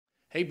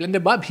Hey,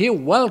 Blender Bob here.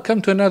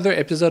 Welcome to another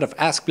episode of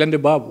Ask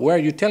Blender Bob, where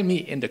you tell me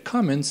in the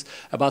comments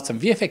about some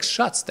VFX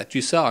shots that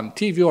you saw on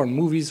TV or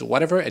movies or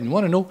whatever, and you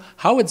want to know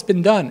how it's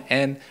been done,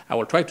 and I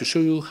will try to show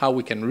you how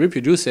we can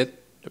reproduce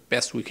it the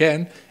best we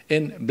can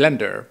in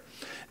Blender.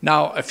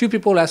 Now, a few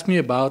people ask me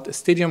about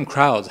stadium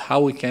crowds,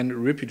 how we can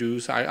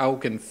reproduce, how we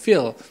can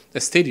fill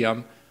a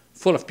stadium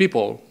full of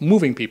people,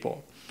 moving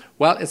people.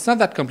 Well, it's not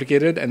that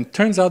complicated, and it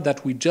turns out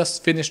that we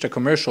just finished a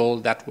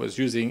commercial that was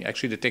using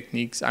actually the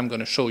techniques I'm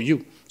going to show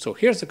you. So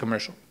here's the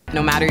commercial.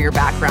 No matter your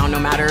background, no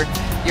matter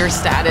your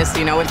status,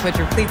 you put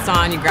your cleats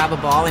on, you grab a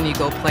ball and you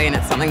go play, and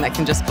it's something that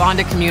can just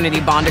bond a community,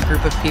 bond a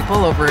group of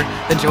people over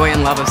the joy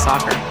and love of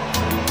soccer.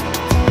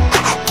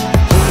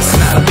 It's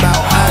not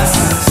about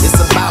us,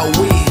 it's about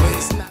we.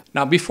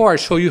 Now, before I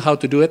show you how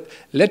to do it,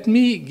 let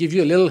me give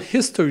you a little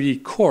history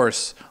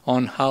course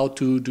on how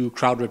to do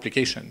crowd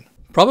replication.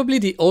 Probably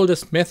the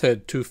oldest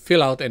method to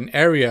fill out an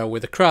area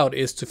with a crowd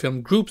is to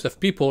film groups of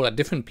people at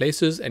different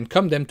places and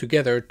come them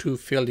together to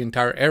fill the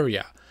entire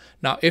area.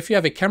 Now, if you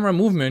have a camera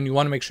movement, you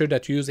want to make sure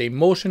that you use a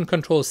motion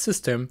control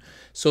system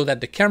so that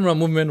the camera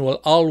movement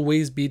will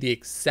always be the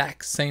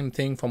exact same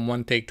thing from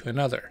one take to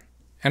another.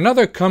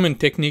 Another common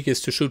technique is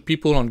to shoot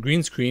people on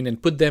green screen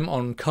and put them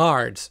on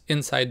cards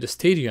inside the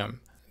stadium.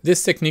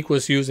 This technique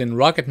was used in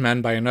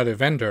Rocketman by another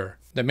vendor.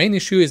 The main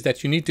issue is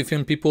that you need to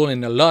film people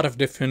in a lot of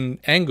different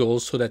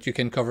angles so that you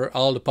can cover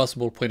all the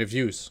possible point of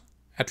views.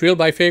 At Real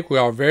by Fake, we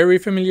are very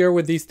familiar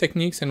with these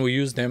techniques and we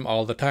use them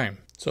all the time.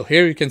 So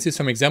here you can see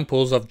some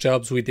examples of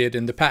jobs we did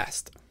in the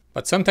past.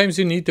 But sometimes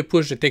you need to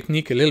push the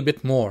technique a little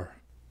bit more.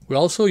 We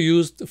also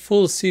used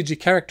full CG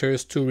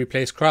characters to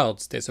replace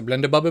crowds. There's a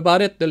Blender Bob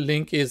about it, the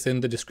link is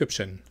in the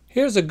description.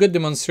 Here's a good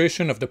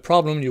demonstration of the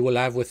problem you will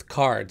have with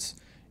cards.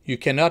 You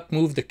cannot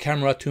move the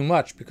camera too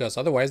much because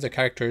otherwise the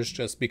characters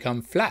just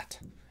become flat.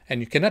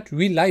 And you cannot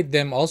relight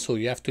them also,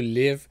 you have to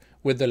live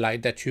with the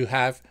light that you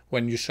have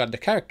when you shot the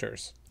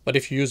characters. But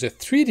if you use a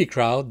 3D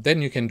crowd,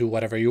 then you can do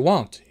whatever you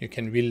want. You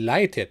can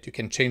relight it, you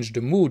can change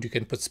the mood, you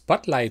can put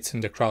spotlights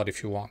in the crowd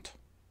if you want.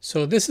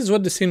 So this is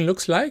what the scene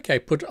looks like. I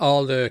put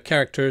all the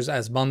characters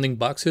as bounding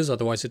boxes,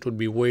 otherwise it would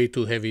be way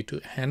too heavy to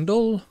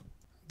handle.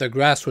 The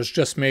grass was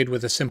just made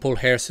with a simple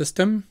hair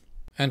system.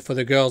 And for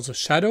the girls'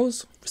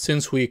 shadows,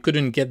 since we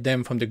couldn't get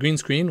them from the green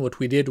screen, what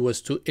we did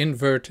was to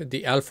invert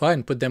the alpha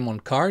and put them on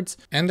cards,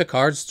 and the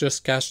cards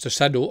just cast the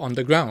shadow on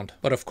the ground.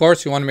 But of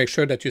course you want to make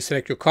sure that you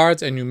select your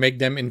cards and you make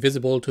them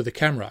invisible to the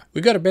camera.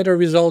 We got a better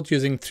result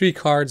using 3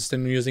 cards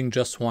than using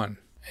just 1.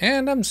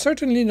 And I'm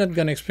certainly not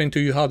going to explain to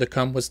you how the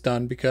comp was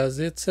done because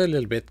it's a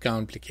little bit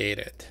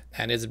complicated.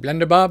 And it's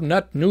Blender Bob,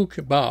 not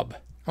Nuke Bob.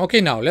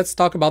 Okay, now let's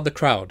talk about the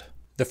crowd.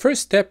 The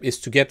first step is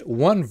to get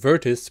 1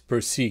 vertex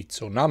per seat.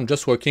 So now I'm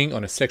just working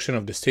on a section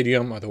of the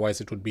stadium, otherwise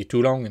it would be too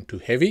long and too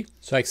heavy.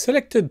 So I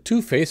selected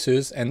 2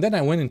 faces and then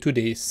I went into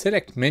the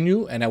select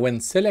menu and I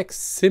went select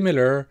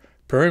similar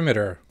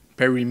perimeter.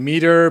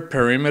 Perimeter,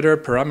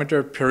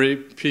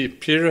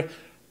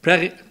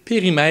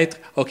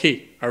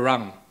 okay,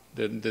 around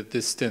the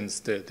distance,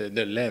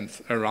 the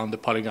length around the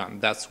polygon.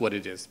 That's what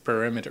it is,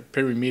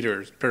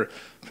 perimeters,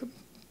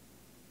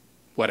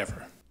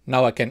 whatever.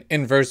 Now I can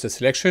inverse the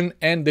selection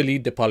and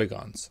delete the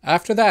polygons.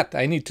 After that,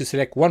 I need to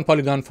select 1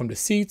 polygon from the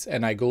seats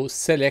and I go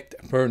select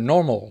per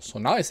normal. So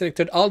now I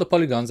selected all the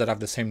polygons that have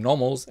the same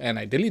normals and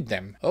I delete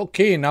them.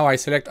 Okay, now I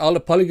select all the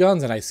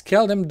polygons and I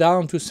scale them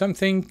down to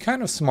something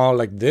kind of small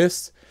like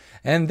this.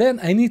 And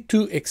then I need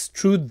to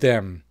extrude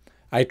them.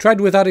 I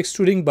tried without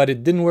extruding, but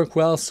it didn't work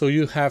well, so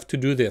you have to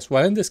do this.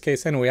 Well, in this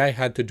case anyway, I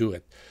had to do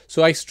it.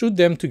 So I extrude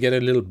them to get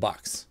a little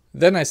box.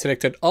 Then I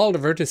selected all the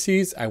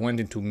vertices, I went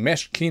into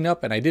mesh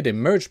cleanup and I did a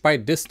merge by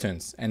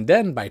distance. And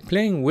then by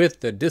playing with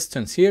the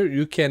distance here,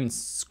 you can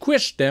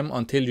squish them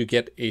until you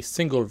get a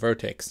single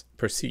vertex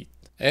per seat.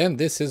 And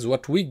this is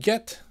what we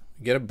get.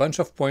 We get a bunch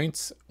of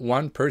points,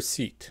 1 per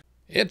seat.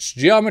 It's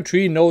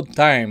geometry node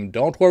time.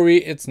 Don't worry,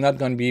 it's not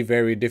going to be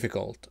very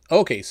difficult.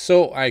 Okay,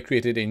 so I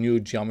created a new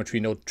geometry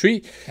node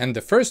tree. And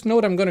the first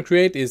node I'm going to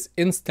create is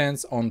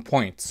instance on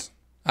points.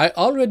 I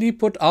already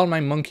put all my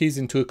monkeys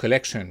into a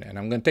collection and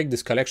I'm going to take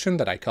this collection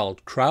that I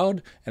called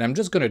crowd and I'm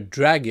just going to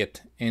drag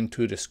it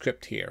into the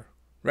script here,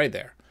 right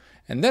there.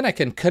 And then I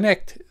can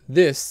connect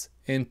this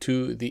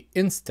into the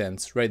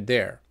instance right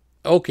there.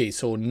 Okay,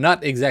 so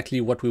not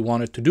exactly what we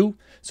wanted to do.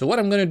 So what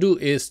I'm going to do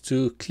is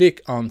to click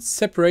on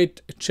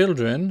separate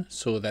children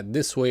so that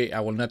this way I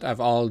will not have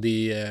all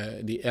the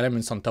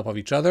elements on top of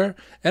each other,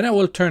 and I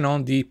will turn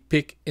on the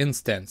pick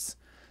instance.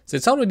 So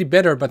it's already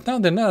better, but now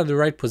they're not at the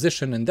right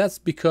position, and that's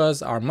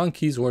because our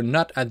monkeys were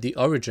not at the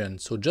origin.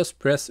 So just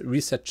press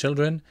reset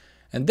children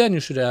and then you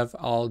should have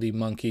all the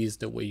monkeys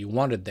the way you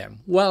wanted them.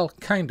 Well,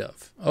 kind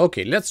of.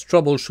 Okay, let's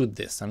troubleshoot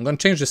this. I'm going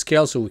to change the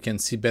scale so we can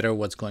see better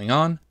what's going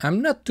on.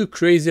 I'm not too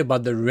crazy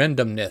about the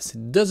randomness.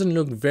 It doesn't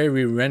look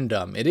very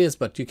random. It is,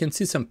 but you can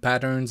see some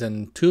patterns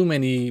and too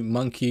many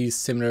monkeys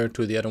similar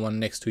to the other one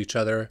next to each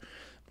other.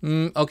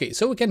 Okay,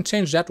 so we can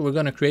change that. We're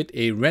going to create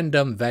a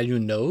random value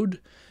node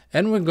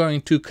and we're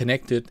going to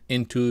connect it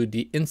into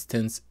the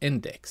instance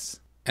index.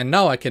 And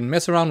now I can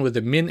mess around with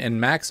the min and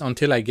max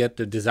until I get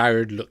the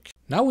desired look.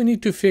 Now we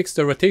need to fix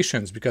the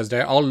rotations because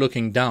they're all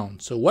looking down.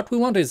 So what we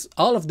want is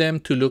all of them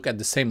to look at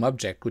the same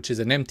object, which is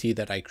an empty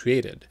that I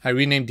created. I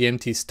renamed the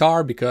empty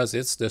star because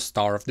it's the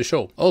star of the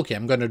show. Okay,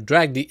 I'm going to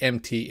drag the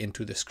empty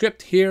into the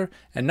script here.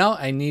 And now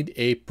I need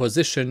a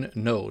position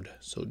node.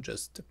 So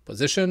just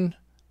position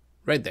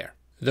right there.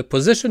 The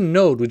position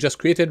node we just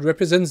created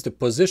represents the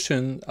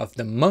position of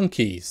the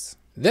monkeys.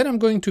 Then I'm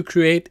going to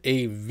create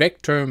a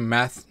vector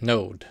math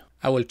node.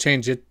 I will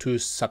change it to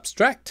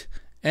subtract.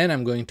 And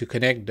I'm going to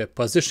connect the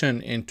position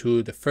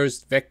into the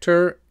first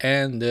vector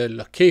and the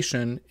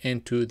location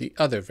into the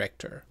other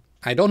vector.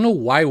 I don't know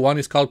why one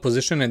is called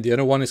position and the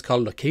other one is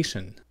called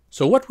location.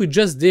 So what we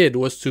just did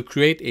was to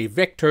create a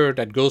vector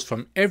that goes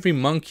from every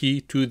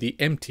monkey to the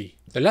empty.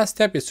 The last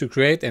step is to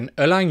create an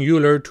align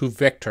Euler to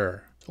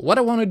vector. So what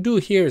I want to do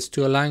here is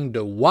to align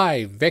the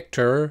Y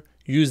vector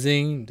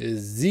using the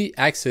Z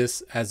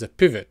axis as a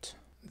pivot.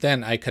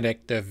 Then I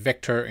connect the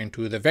vector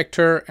into the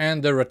vector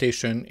and the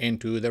rotation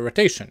into the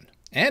rotation.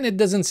 And it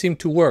doesn't seem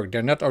to work,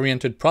 they're not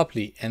oriented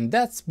properly, and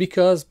that's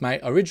because my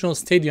original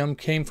stadium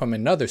came from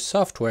another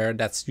software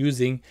that's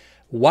using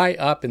Y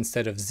up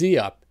instead of Z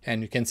up.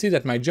 And you can see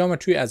that my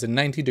geometry has a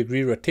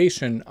 90-degree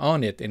rotation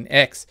on it in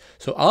X.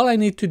 So all I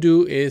need to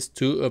do is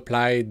to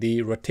apply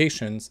the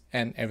rotations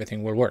and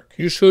everything will work.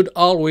 You should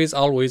always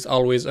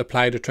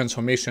apply the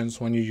transformations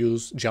when you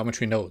use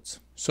geometry nodes.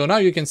 So now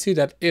you can see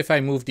that if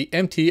I move the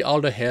empty, all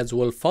the heads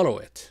will follow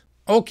it.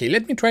 Okay,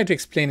 let me try to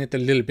explain it a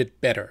little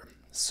bit better.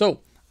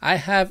 So I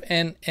have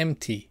an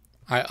empty.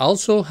 I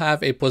also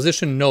have a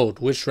position node,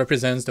 which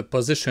represents the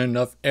position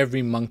of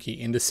every monkey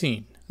in the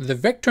scene. The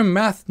vector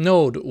math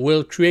node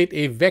will create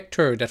a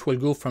vector that will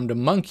go from the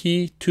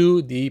monkey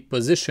to the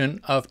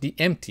position of the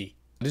empty.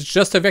 It's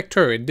just a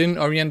vector, it didn't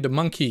orient the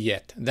monkey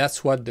yet.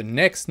 That's what the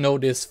next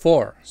node is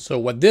for. So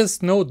what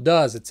this node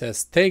does, it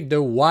says take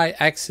the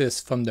y-axis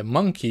from the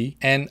monkey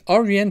and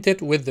orient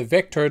it with the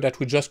vector that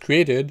we just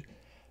created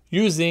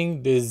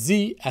using the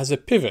z as a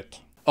pivot.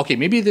 Okay,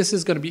 maybe this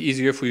is going to be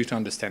easier for you to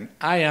understand.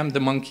 I am the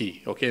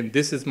monkey, okay, and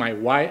this is my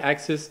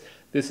y-axis,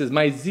 this is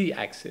my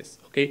z-axis,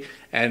 okay,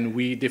 and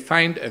we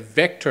defined a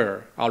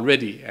vector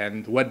already,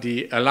 and what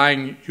the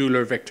align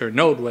Euler vector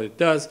node, what it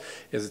does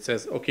is it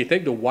says, okay,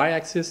 take the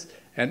y-axis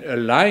and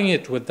align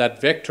it with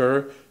that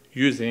vector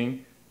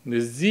using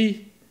the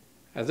z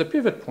as a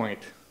pivot point.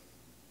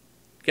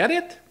 Get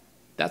it?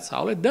 That's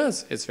all it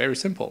does. It's very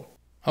simple.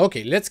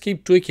 Okay, let's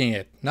keep tweaking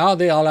it. Now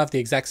they all have the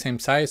exact same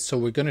size, so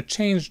we're going to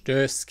change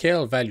the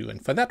scale value.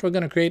 And for that, we're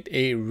going to create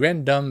a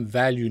random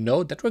value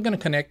node that we're going to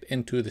connect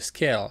into the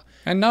scale.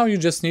 And now you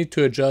just need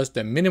to adjust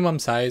the minimum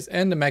size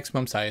and the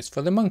maximum size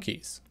for the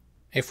monkeys.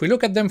 If we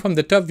look at them from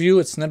the top view,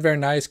 it's not very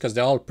nice because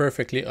they're all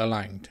perfectly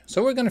aligned.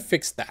 So we're going to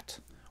fix that.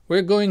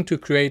 We're going to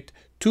create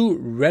two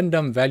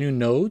random value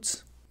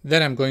nodes.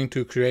 Then I'm going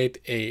to create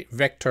a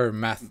vector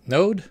math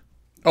node.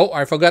 Oh,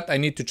 I forgot I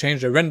need to change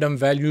the random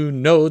value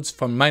nodes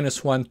from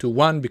 -1 to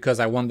 1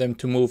 because I want them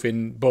to move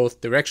in both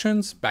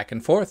directions, back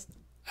and forth.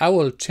 I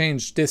will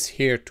change this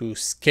here to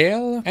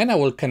scale and I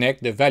will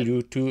connect the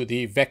value to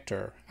the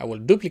vector. I will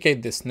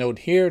duplicate this node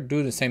here,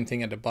 do the same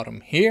thing at the bottom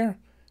here.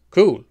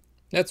 Cool.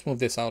 Let's move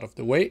this out of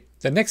the way.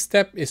 The next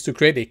step is to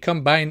create a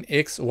combine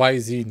X, Y,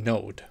 Z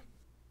node.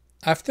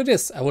 After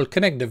this, I will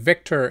connect the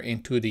vector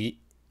into the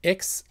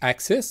X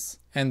axis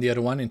and the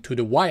other one into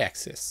the Y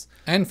axis.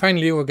 And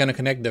finally, we're going to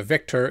connect the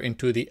vector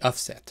into the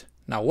offset.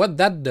 Now what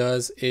that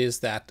does is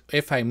that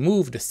if I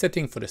move the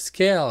setting for the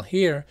scale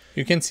here,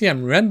 you can see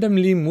I'm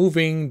randomly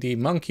moving the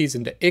monkeys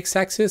in the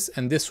x-axis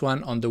and this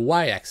one on the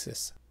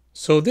y-axis.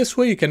 So this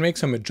way you can make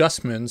some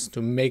adjustments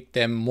to make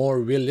them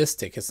more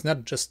realistic. It's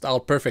not just all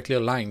perfectly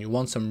aligned. You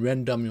want some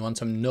random, you want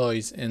some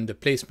noise in the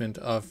placement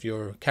of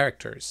your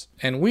characters.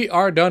 And we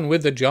are done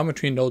with the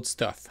geometry node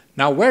stuff.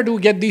 Now where do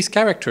we get these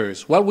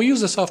characters? Well, we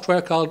use a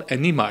software called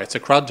Anima. It's a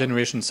crowd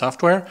generation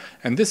software,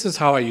 and this is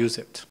how I use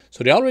it.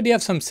 So they already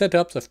have some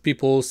setups of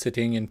people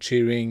sitting and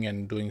cheering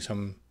and doing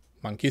some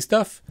monkey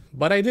stuff,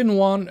 but I didn't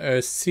want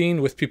a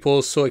scene with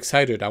people so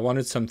excited. I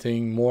wanted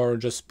something more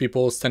just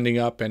people standing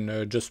up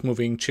and just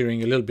moving,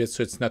 cheering a little bit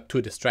so it's not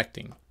too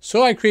distracting.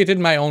 So I created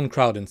my own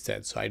crowd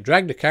instead. So I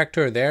dragged the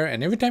character there,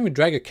 and every time you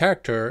drag a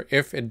character,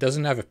 if it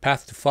doesn't have a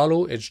path to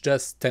follow, it's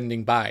just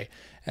standing by.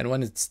 And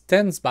when it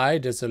stands by,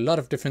 there's a lot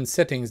of different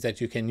settings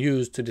that you can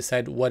use to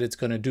decide what it's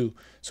going to do.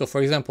 So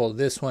for example,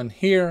 this one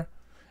here,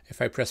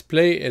 if I press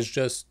play, it's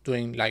just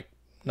doing like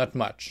not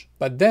much.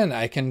 But then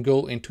I can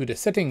go into the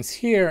settings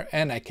here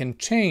and I can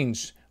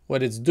change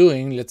what it's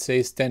doing. Let's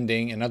say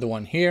standing, another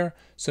one here.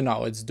 So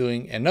now it's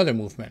doing another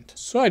movement.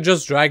 So I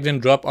just dragged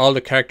and dropped all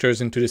the characters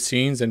into the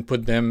scenes and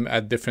put them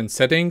at different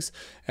settings.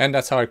 And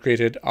that's how I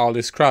created all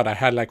this crowd. I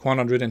had like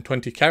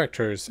 120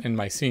 characters in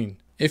my scene.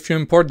 If you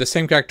import the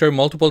same character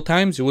multiple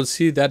times, you will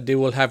see that they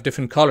will have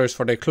different colors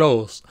for their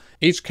clothes.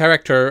 Each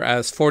character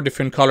has 4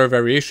 different color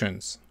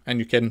variations, and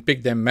you can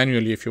pick them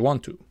manually if you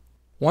want to.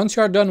 Once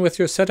you are done with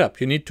your setup,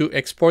 you need to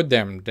export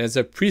them. There's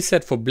a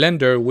preset for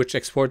Blender which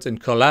exports in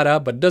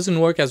Collada but doesn't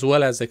work as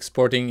well as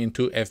exporting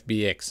into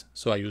FBX,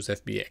 so I use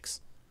FBX.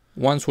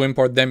 Once we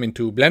import them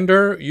into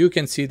Blender, you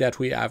can see that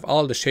we have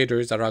all the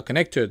shaders that are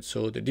connected.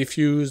 So the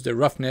diffuse, the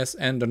roughness,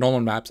 and the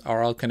normal maps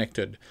are all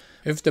connected.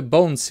 If the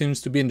bone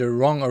seems to be in the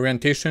wrong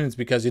orientation, it's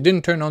because you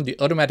didn't turn on the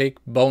automatic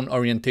bone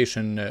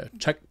orientation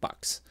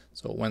checkbox.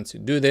 So once you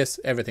do this,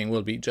 everything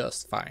will be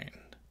just fine.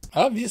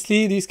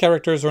 Obviously, these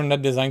characters are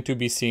not designed to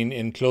be seen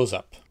in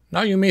close-up.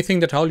 Now you may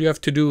think that all you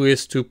have to do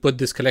is to put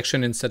this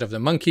collection instead of the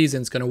monkeys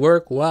and it's gonna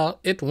work. Well,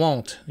 it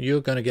won't.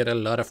 You're gonna get a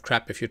lot of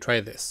crap if you try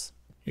this.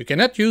 You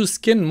cannot use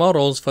skin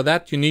models. For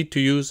that you need to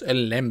use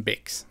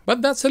alembics.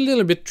 But that's a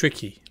little bit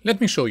tricky.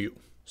 Let me show you.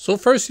 So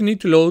first you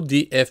need to load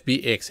the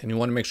FBX and you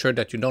want to make sure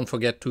that you don't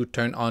forget to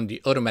turn on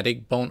the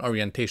automatic bone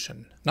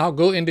orientation. Now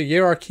go in the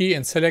hierarchy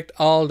and select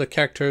all the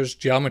characters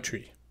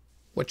geometry.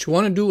 What you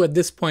want to do at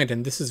this point,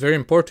 and this is very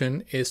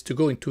important, is to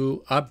go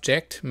into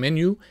Object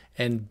menu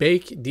and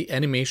bake the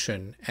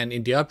animation. And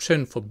in the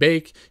option for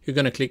bake, you're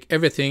going to click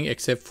everything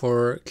except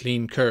for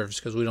clean curves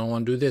because we don't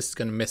want to do this. It's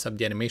going to mess up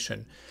the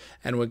animation.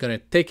 And we're going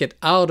to take it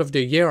out of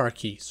the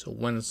hierarchy. So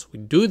once we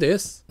do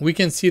this, we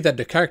can see that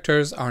the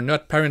characters are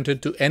not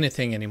parented to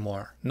anything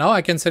anymore. Now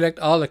I can select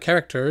all the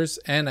characters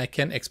and I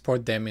can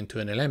export them into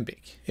an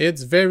alembic.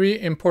 It's very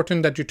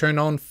important that you turn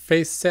on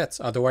face sets,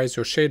 otherwise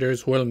your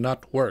shaders will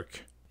not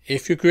work.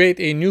 If you create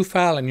a new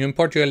file and you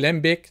import your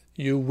alembic,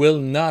 you will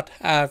not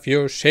have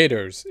your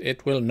shaders.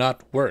 It will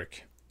not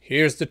work.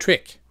 Here's the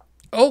trick.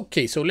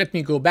 Okay, so let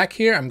me go back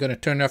here. I'm going to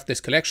turn off this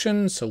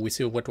collection so we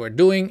see what we're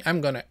doing. I'm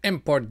going to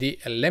import the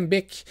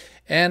alembic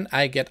and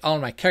I get all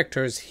my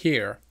characters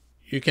here.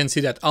 You can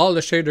see that all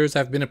the shaders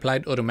have been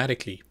applied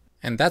automatically.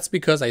 And that's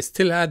because I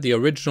still had the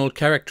original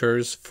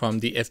characters from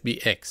the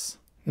FBX.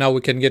 Now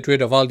we can get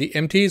rid of all the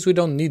empties. We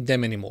don't need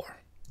them anymore.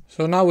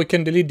 So now we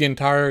can delete the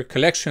entire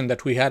collection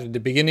that we had at the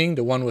beginning,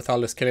 the one with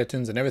all the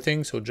skeletons and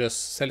everything. So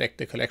just select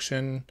the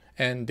collection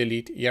and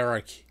delete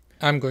hierarchy.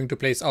 I'm going to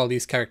place all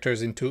these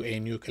characters into a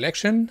new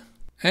collection.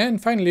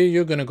 And finally,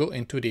 you're going to go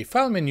into the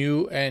file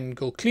menu and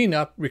go clean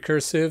up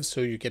recursive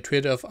so you get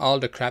rid of all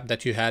the crap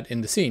that you had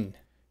in the scene.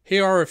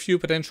 Here are a few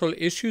potential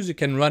issues you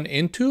can run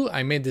into.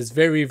 I made this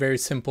very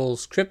simple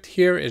script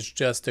here. It's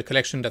just a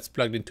collection that's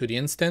plugged into the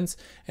instance.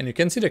 And you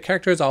can see the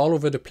characters are all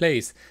over the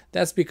place.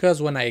 That's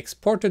because when I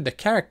exported the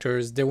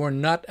characters, they were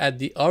not at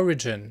the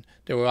origin.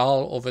 They were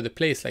all over the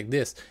place like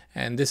this.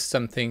 And this is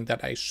something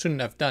that I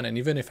shouldn't have done. And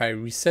even if I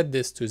reset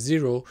this to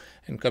 0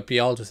 and copy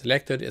all to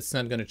selected, it's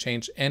not going to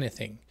change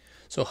anything.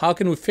 So how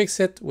can we fix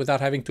it without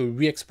having to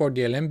re-export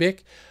the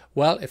alembic?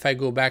 Well, if I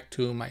go back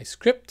to my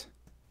script,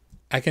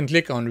 I can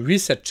click on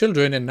reset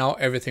children and now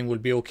everything will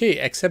be okay,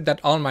 except that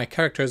all my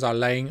characters are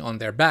lying on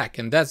their back.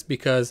 And that's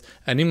because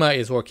Anima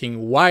is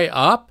working Y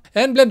up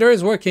and Blender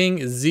is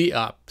working Z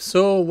up.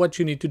 So what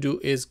you need to do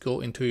is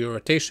go into your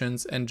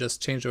rotations and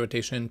just change the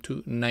rotation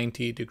to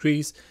 90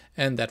 degrees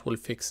and that will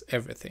fix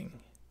everything.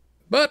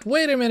 But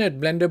wait a minute,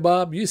 Blender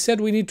Bob, you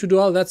said we need to do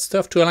all that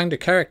stuff to align the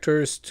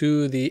characters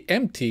to the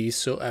empty.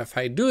 So if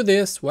I do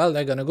this, well,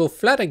 they're gonna go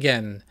flat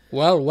again.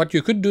 Well, what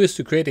you could do is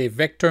to create a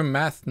vector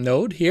math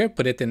node here,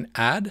 put it in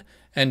add,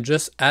 and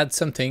just add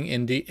something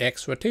in the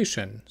X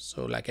rotation.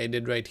 So like I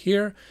did right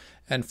here.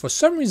 And for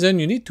some reason,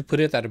 you need to put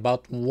it at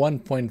about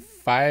 1.5,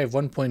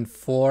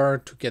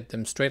 1.4 to get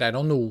them straight. I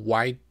don't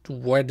know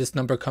where this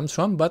number comes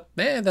from, but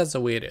that's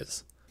the way it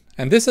is.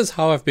 And this is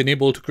how I've been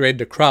able to create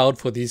the crowd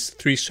for these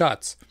 3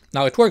 shots.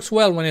 Now it works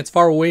well when it's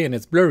far away and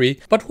it's blurry,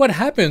 but what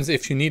happens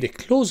if you need a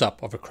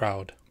close-up of a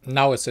crowd?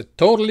 Now it's a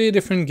totally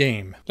different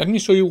game. Let me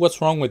show you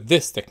what's wrong with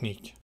this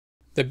technique.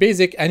 The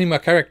basic Anima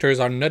characters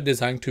are not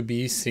designed to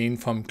be seen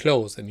from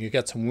close, and you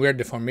get some weird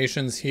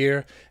deformations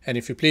here, and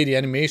if you play the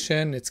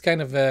animation, it's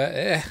kind of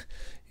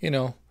you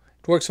know,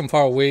 it works from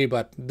far away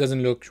but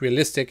doesn't look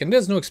realistic, and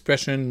there's no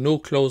expression, no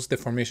close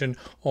deformation.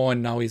 Oh,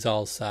 and now he's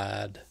all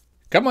sad.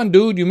 Come on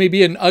dude, you may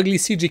be an ugly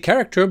CG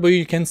character, but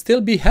you can still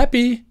be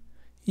happy.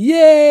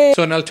 Yay!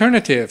 So an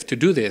alternative to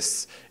do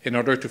this, in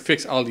order to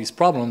fix all these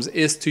problems,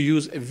 is to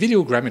use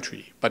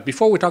videogrammetry. But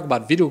before we talk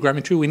about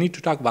videogrammetry, we need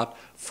to talk about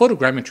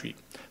photogrammetry.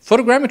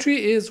 Photogrammetry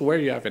is where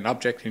you have an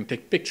object and you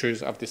take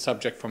pictures of the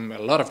subject from a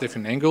lot of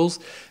different angles.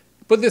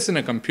 Put this in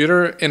a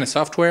computer, in a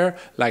software,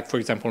 like for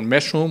example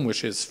Meshroom,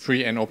 which is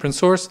free and open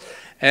source,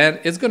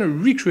 and it's going to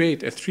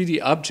recreate a 3D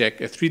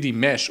object, a 3D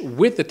mesh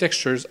with the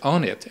textures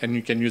on it, and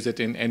you can use it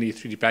in any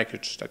 3D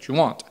package that you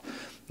want.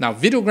 Now,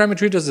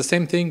 videogrammetry does the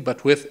same thing,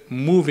 but with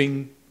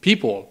moving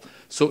people.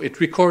 So it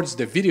records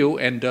the video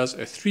and does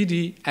a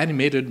 3D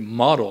animated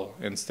model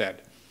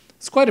instead.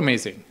 It's quite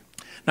amazing.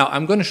 Now,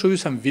 I'm going to show you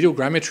some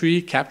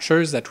videogrammetry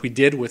captures that we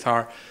did with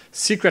our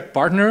secret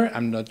partner.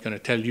 I'm not going to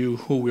tell you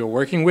who we're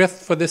working with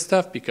for this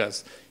stuff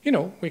because, you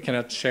know, we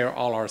cannot share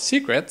all our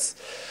secrets.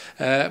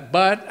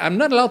 But I'm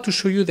not allowed to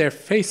show you their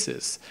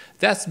faces.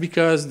 That's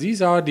because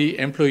these are the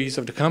employees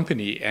of the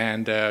company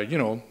and, you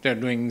know, they're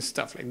doing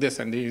stuff like this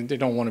and they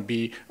don't want to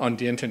be on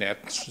the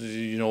internet,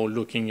 you know,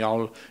 looking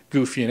all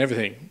goofy and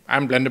everything.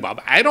 I'm Blender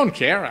Bob. I don't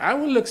care. I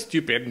will look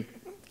stupid.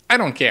 I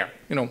don't care.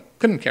 You know,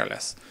 couldn't care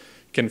less.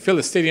 Can fill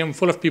a stadium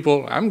full of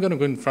people. I'm going to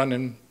go in front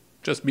and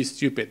just be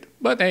stupid.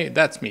 But hey,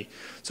 that's me.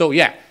 So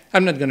yeah,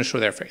 I'm not going to show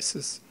their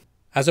faces.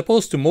 As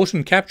opposed to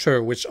motion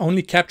capture, which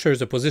only captures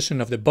the position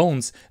of the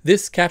bones,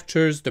 this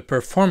captures the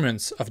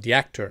performance of the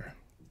actor.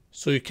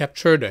 So you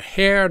capture the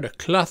hair, the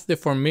cloth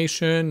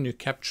deformation, you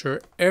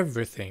capture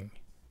everything.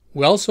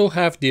 We also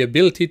have the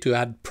ability to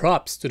add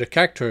props to the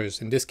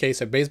characters, in this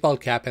case a baseball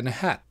cap and a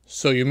hat.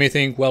 So you may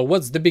think, well,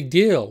 what's the big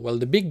deal? Well,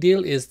 the big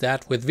deal is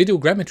that with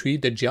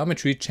videogrammetry, the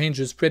geometry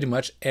changes pretty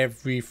much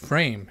every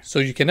frame. So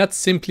you cannot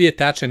simply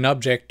attach an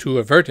object to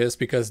a vertex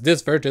because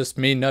this vertex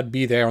may not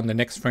be there on the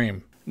next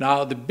frame.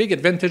 Now, the big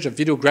advantage of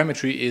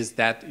videogrammetry is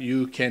that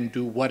you can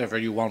do whatever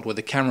you want with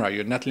the camera.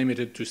 You're not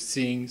limited to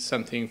seeing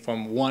something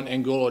from one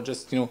angle or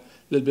just, a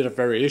little bit of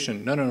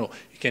variation. No.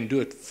 You can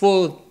do it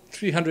full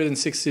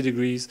 360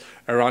 degrees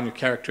around your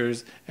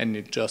characters and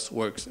it just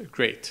works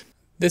great.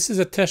 This is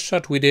a test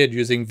shot we did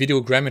using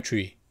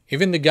videogrammetry.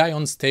 Even the guy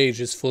on stage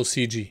is full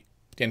CG.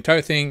 The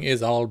entire thing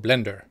is all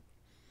Blender.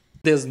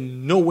 There's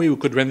no way we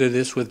could render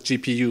this with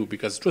GPU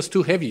because it was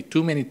too heavy,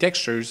 too many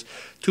textures,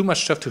 too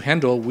much stuff to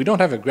handle. We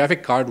don't have a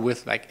graphic card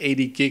with like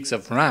 80 gigs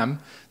of RAM.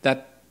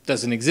 That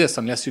doesn't exist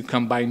unless you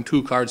combine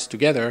two cards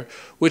together,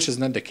 which is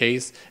not the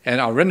case.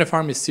 And our render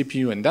farm is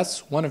CPU, and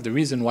that's one of the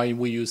reasons why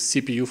we use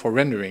CPU for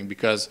rendering,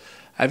 because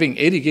having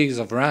 80 gigs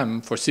of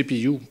RAM for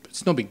CPU,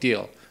 it's no big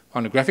deal.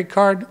 On a graphic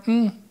card,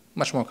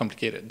 much more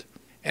complicated.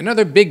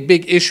 Another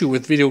big issue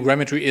with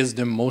videogrammetry is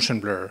the motion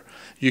blur.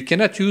 You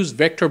cannot use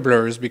vector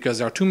blurs because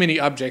there are too many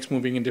objects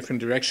moving in different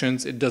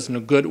directions. It doesn't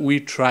look good.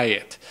 We try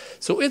it.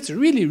 So it's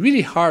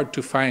really hard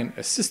to find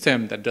a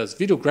system that does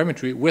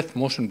videogrammetry with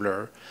motion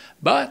blur.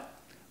 But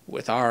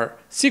with our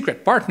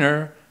secret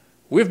partner,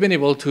 we've been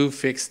able to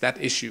fix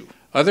that issue.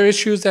 Other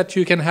issues that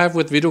you can have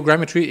with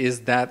videogrammetry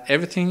is that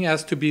everything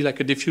has to be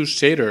like a diffuse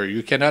shader.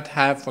 You cannot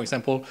have, for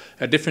example,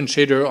 a different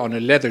shader on a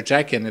leather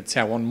jacket and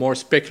say I want more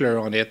specular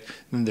on it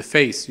than the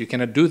face. You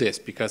cannot do this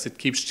because it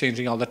keeps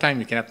changing all the time.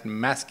 You cannot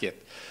mask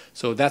it.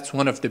 So that's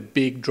one of the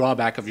big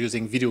drawbacks of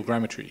using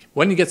videogrammetry.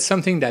 When you get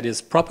something that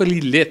is properly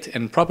lit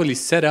and properly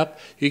set up,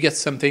 you get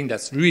something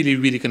that's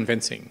really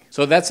convincing.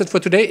 So that's it for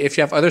today. If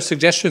you have other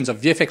suggestions of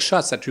VFX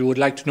shots that you would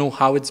like to know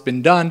how it's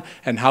been done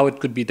and how it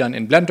could be done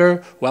in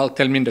Blender, well,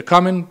 tell me in the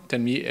comment.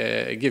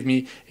 Give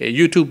me a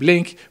YouTube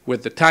link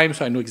with the time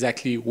so I know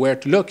exactly where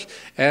to look,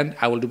 and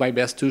I will do my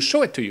best to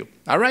show it to you.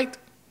 All right,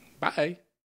 bye.